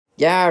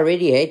Yeah, I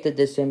really hate the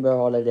December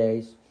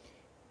holidays.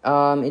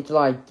 It's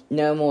like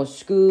no more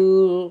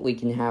school. We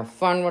can have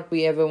fun what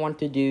we ever want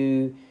to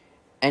do,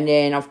 and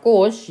then of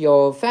course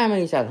your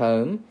family's at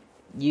home.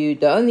 The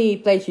only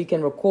place you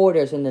can record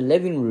is in the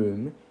living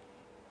room,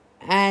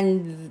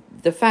 and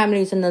the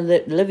family's in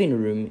the living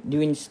room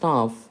doing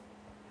stuff,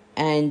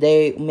 and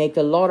they make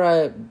a lot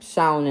of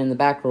sound in the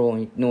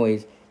background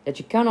noise that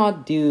you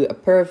cannot do a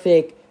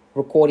perfect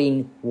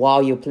recording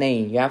while you're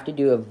playing. You have to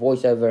do a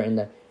voiceover in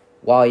the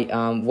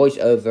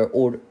voiceover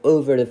or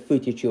over the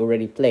footage you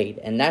already played,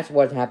 and that's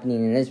what's happening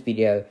in this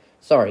video.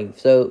 Sorry.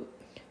 So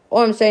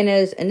all I'm saying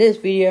is, in this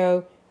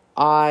video,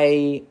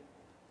 I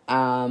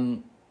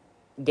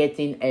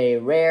getting a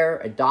rare,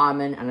 a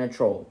diamond, and a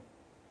troll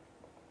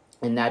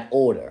in that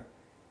order.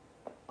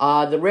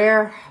 The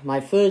rare, my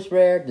first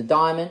rare, the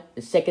diamond,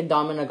 the second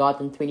diamond I got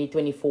in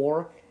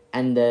 2024,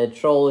 and the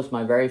troll is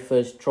my very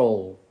first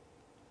troll.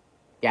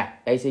 Yeah,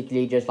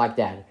 basically just like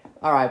that.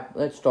 Alright,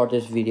 let's start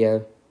this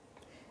video.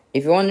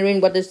 If you're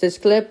wondering what is this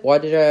clip, why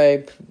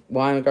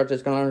I got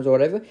this colors or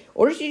whatever,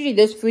 originally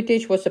this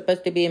footage was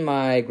supposed to be in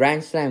my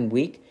Grand Slam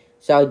week,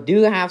 so I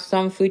do have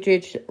some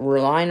footage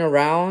lying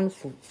around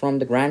from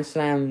the Grand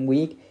Slam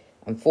week.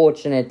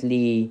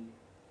 Unfortunately,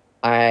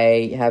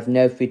 I have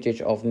no footage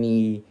of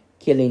me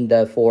killing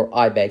the 4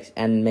 ibex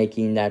and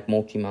making that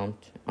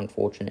multi-mount,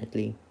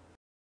 unfortunately.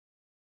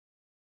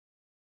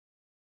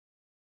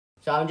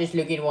 So I'm just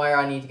looking where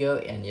I need to go,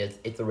 and yes,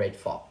 it's a red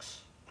fox.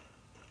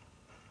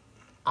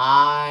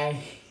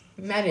 I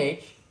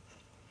managed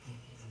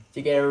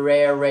to get a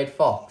rare red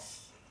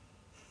fox.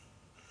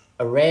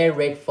 A rare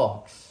red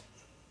fox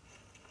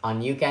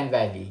on Yukon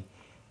Valley.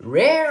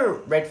 Rare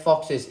red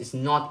foxes is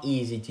not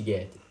easy to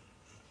get.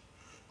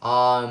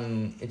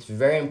 It's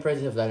very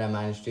impressive that I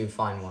managed to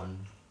find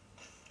one.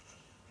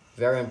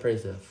 Very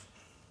impressive.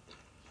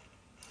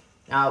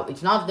 Now,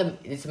 it's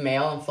a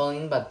male I'm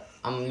following, but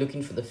I'm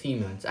looking for the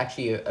female. It's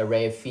actually a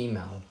rare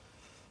female.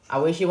 I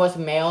wish it was a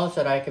male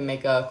so that I can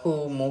make a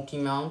cool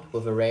multi-mount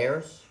with the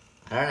rares.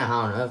 I don't know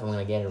how on earth I'm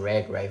gonna get a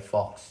rare gray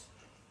fox.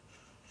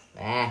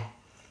 Now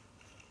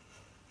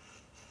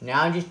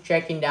I'm just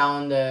checking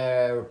down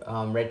the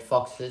red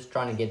foxes,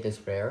 trying to get this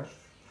rare.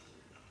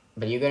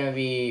 But you're gonna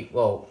be,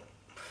 whoa.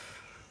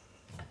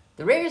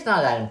 The rare is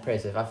not that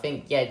impressive. I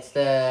think, yeah, it's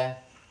the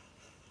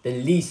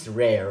least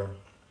rare.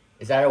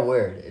 Is that a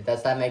word?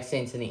 Does that make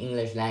sense in the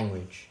English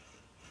language?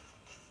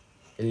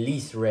 The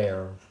least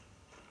rare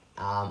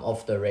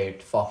of the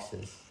red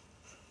foxes.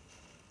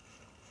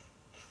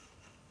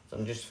 So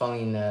I'm just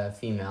following the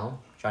female,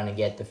 trying to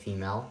get the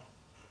female.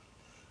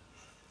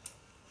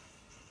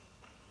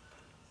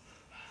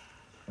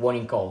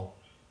 Warning call.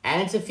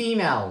 And it's a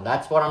female.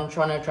 That's what I'm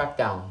trying to track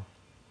down.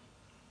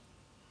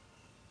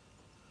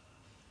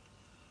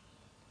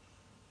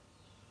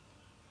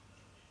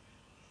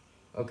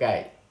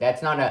 Okay,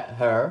 that's not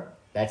her.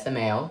 That's a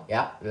male.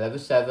 Yeah, level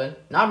 7.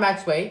 Not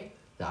max weight.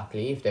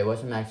 Luckily, if there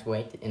was a max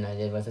weight and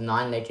it was a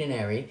 9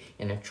 legendary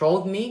and it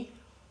trolled me,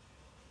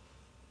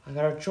 I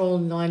got a troll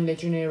 9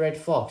 legendary red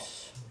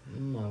fox.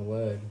 Oh my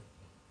word.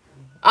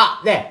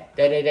 Ah, there.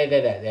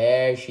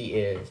 There she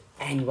is.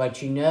 And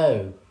what you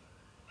know,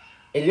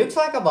 it looks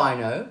like a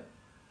bino,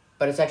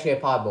 but it's actually a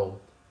piebald.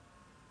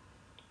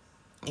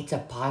 It's a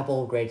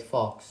piebald red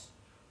fox.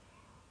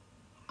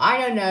 I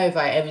don't know if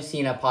I ever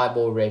seen a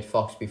piebald red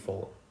fox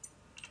before.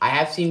 I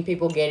have seen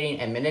people getting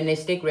a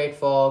melanistic red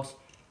fox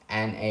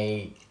and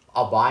a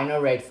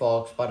albino red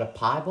fox, but a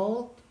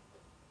piebald?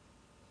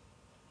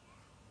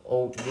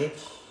 Oh, which?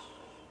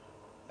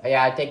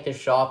 Yeah, I take the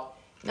shot.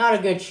 Not a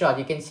good shot.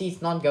 You can see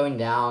it's not going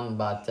down,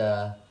 but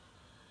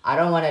I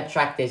don't want to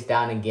track this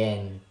down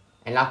again.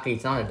 And luckily,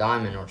 it's not a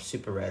diamond or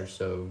super rare,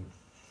 so...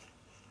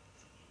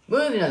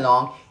 Moving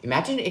along,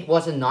 imagine it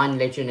was a 9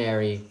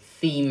 legendary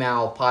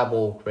female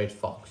piebald red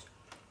fox.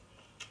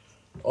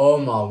 Oh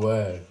my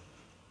word.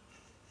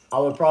 I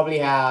would probably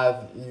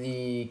have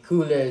the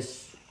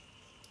coolest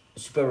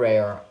super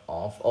rare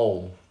of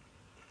all.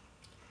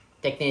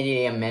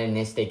 Technically, a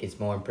melanistic is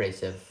more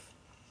impressive.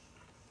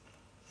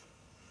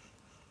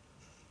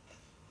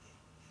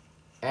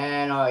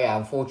 And oh yeah,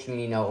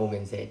 unfortunately no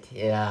organs hit.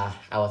 Yeah,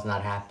 I was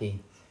not happy.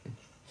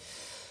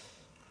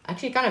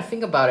 Actually, kind of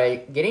think about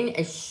it, getting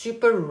a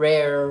super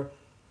rare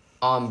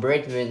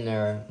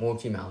breadwinner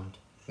multi-mount,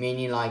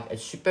 meaning like a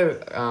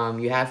super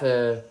you have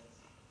a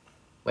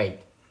wait,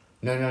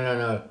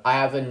 no, I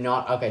have a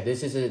not okay,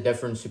 this is a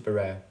different super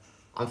rare.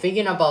 I'm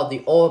thinking about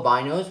the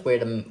albinos where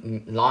the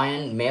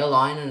male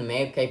lion and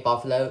male Cape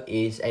Buffalo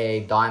is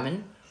a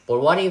diamond, but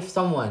what if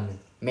someone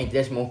made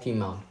this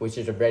multi-mount, which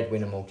is a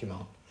breadwinner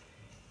multi-mount,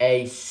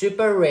 a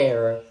super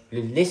rare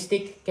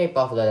realistic Cape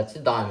Buffalo, that's a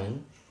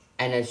diamond,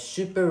 and a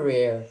super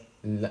rare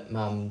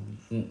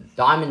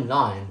diamond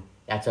lion,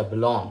 that's a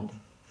blonde.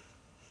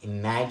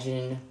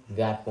 Imagine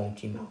that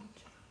multi-mount.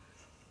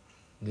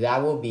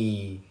 That will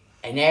be,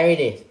 and there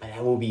it is, but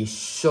that will be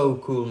so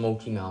cool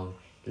multi-mount.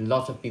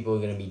 Lots of people are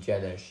going to be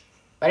jealous.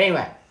 But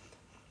anyway,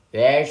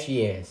 there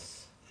she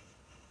is.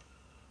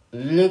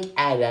 Look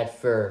at that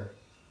fur.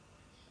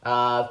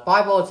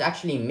 Piebald is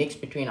actually mixed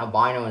between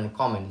albino and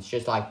common. It's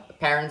just like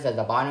parents as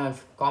albino and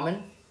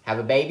common have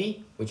a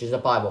baby, which is a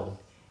piebald.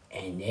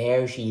 And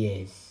there she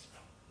is.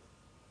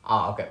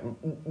 Ah, okay.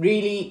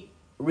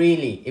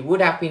 Really, it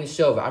would have been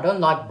silver. I don't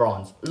like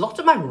bronze. Lots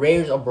of my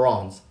rares are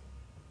bronze.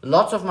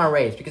 Lots of my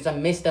rares, because I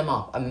messed them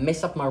up. I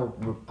messed up my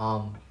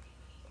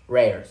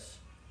rares.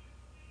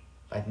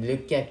 But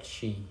look at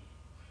she.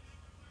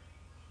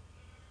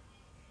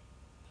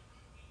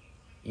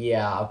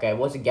 Yeah, okay, it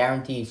was a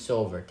guaranteed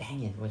silver.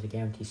 Dang it was a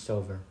guaranteed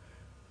silver.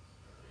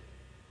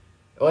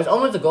 It was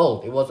almost a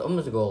gold. It was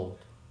almost a gold.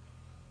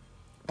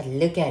 But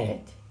look at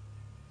it.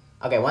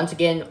 Okay, once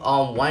again,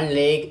 one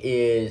leg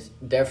is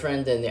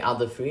different than the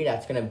other three.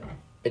 That's gonna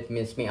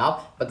mess me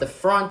up. But the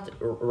front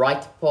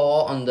right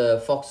paw on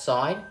the fox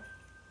side,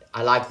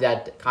 I like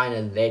that kind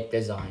of leg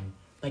design.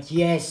 But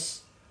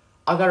yes,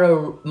 I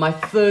got my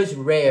first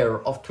rare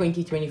of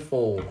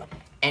 2024,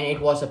 and it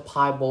was a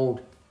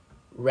piebald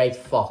red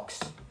fox.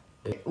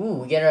 Ooh,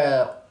 we get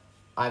a,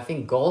 I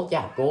think gold.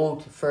 Yeah,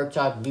 gold fur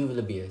type blue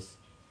Volibears.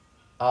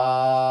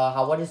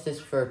 What is this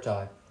fur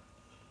type?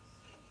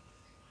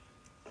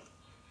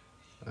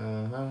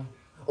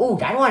 Oh,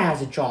 that one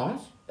has a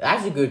chance.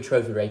 That's a good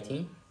trophy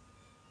rating.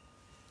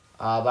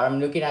 But I'm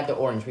looking at the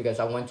orange because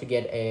I want to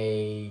get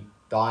a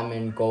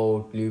diamond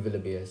gold blue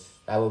Volibears.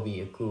 That would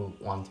be a cool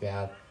one to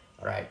have.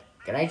 Alright,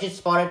 can I just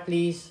spot it,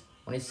 please?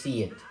 I want to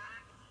see it.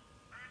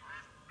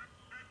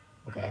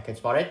 Okay, I can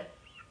spot it.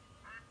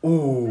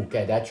 Ooh,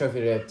 okay, that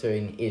trophy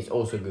rating is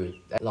also good.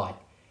 Like,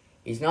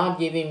 it's not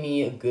giving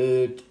me a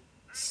good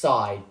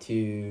side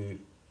to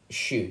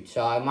shoot,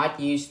 so I might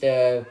use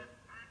the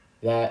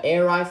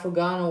air rifle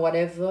gun or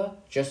whatever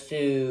just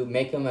to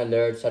make him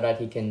alert so that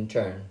he can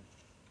turn.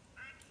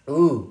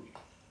 Ooh,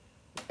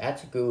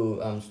 that's a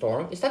good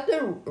storm. Is that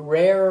the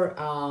rare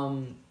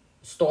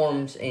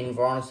storms in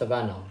Verona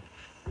Savannah?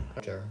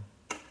 Sure.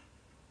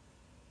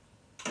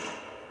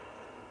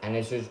 And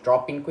it's just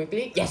dropping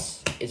quickly.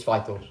 Yes, it's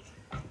vital.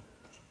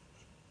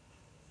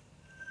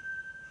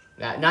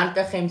 Not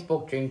the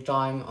Gamespot drink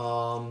time.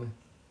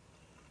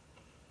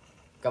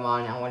 Come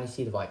on, I want to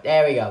see the vital.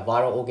 There we go,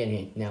 vital organ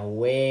hit. Now,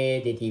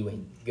 where did he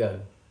win? Go.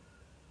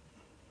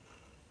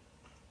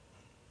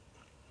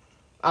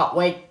 Oh,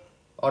 wait.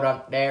 Hold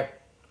on, there.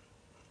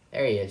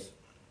 There he is.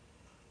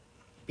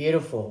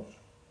 Beautiful.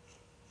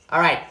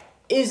 Alright,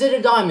 is it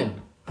a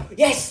diamond?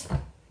 Yes!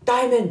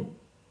 Diamond!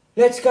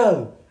 Let's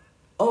go!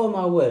 Oh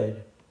my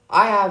word.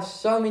 I have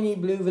so many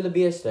blue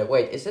Volibears there.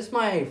 Wait, is this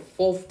my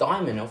 4th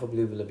diamond of a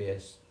blue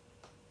Volibears?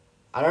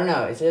 I don't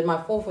know. Is it my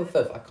 4th or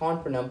 5th? I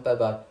can't remember,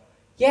 but...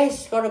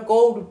 Yes, got a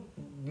gold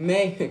blue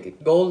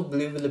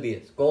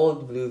Volibears.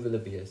 Gold blue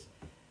Volibears.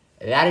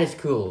 That is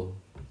cool.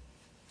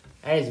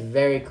 That is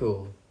very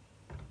cool.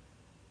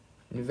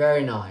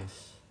 Very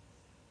nice.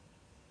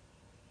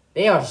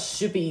 They are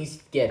super easy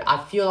to get.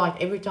 I feel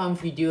like every time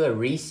we do a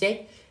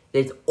reset,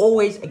 there's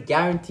always a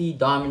guaranteed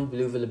diamond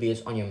blue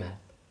Volibears on your map.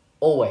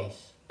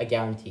 Always a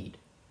guaranteed.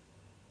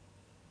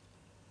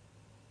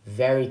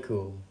 Very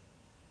cool.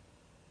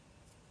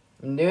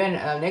 I'm doing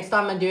next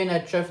time I'm doing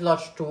a Trophy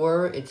Lodge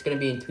tour, it's gonna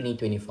be in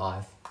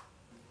 2025.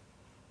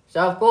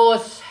 So of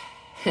course,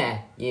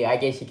 yeah, I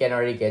guess you can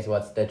already guess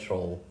what's the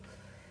troll.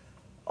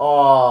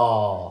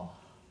 Oh,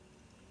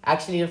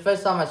 actually the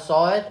first time I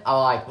saw it, I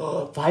was like,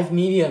 oh, 5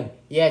 million.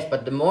 Yes,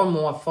 but the more and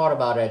more I thought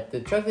about it,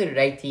 the trophy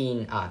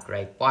rating,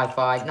 great,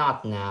 Wi-Fi,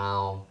 not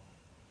now.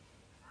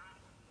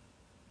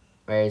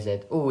 Where is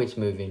it? Oh, it's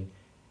moving.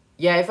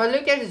 Yeah, if I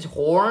look at his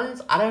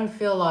horns, I don't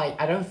feel like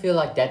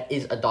that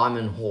is a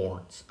diamond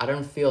horns. I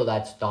don't feel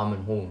that's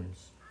diamond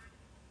horns.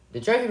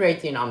 The trophy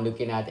rating I'm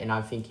looking at and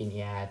I'm thinking,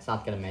 yeah, it's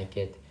not gonna make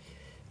it.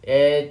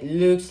 It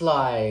looks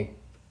like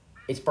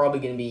it's probably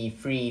gonna be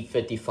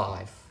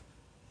 355.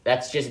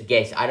 That's just a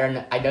guess. I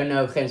don't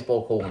know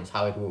Gamespot horns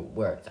how it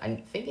works.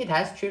 I think it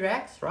has 2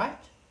 racks, right?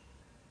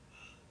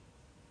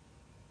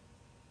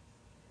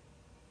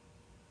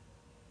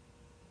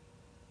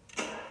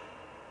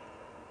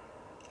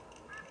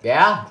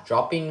 Yeah,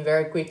 dropping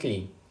very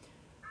quickly.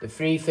 The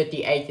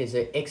 358 is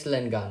an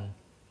excellent gun.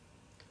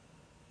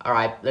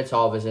 Alright, let's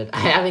harvest it. I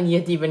haven't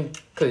yet even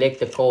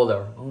collected the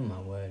collar. Oh my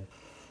word.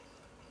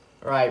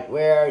 Alright,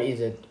 where is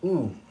it?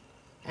 Ooh.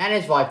 And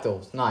it's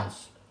vitals.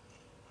 Nice.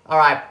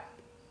 Alright.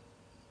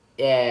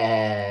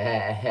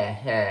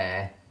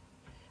 Yeah.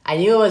 I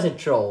knew it was a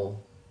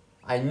troll.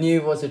 I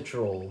knew it was a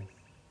troll.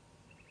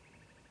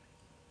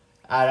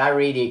 That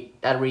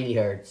really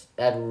hurts.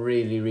 That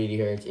really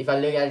hurts. If I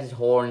look at his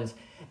horns...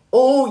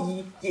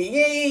 Oh,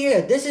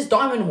 yeah. This is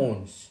diamond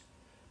horns.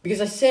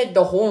 Because I said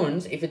the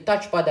horns, if it's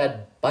touched by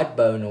that butt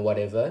bone or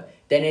whatever,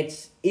 then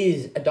it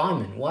is a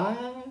diamond. What?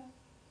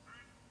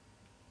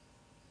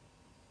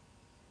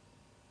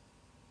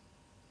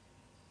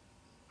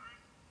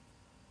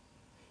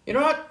 You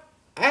know what?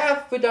 I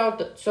have put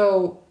out...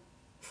 So,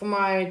 for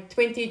my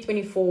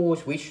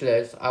 2024's wish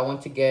list, I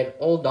want to get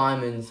all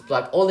diamonds.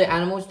 Like, all the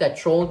animals that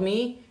trolled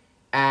me.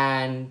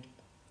 And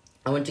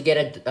I want to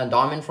get a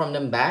diamond from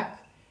them back.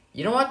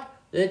 You know what?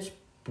 Let's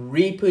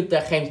re-put the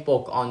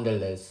Gamespot on the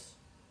list.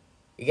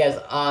 Because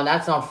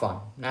that's not fun.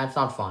 That's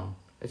not fun.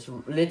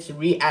 Let's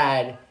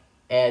re-add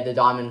the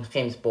diamond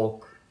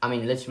gemsbok. I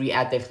mean, let's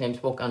re-add the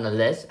gemsbok on the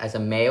list as a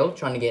male,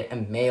 trying to get a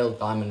male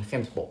diamond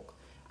gemsbok.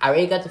 I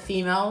already got the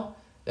female.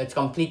 Let's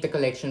complete the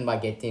collection by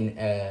getting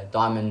a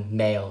diamond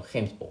male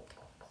gemsbok.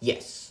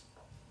 Yes.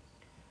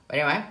 But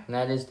anyway,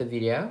 that is the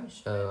video.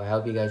 So I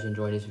hope you guys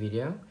enjoyed this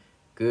video.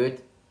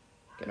 Good.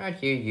 Can I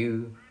hear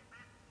you?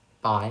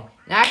 Bye.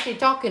 Now, actually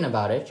talking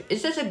about it,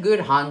 is this a good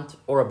hunt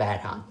or a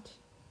bad hunt?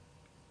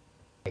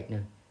 Right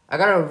now, I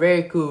got a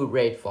very cool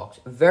red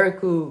fox. A very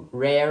cool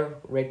rare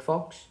red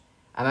fox.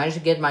 I managed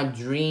to get my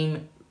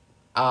dream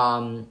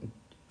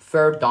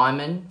fur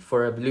diamond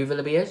for a blue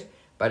Villibeus,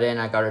 but then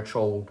I got a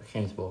troll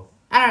gemsbok.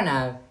 I don't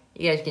know.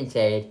 You guys can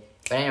say it.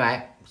 But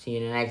anyway, see you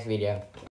in the next video.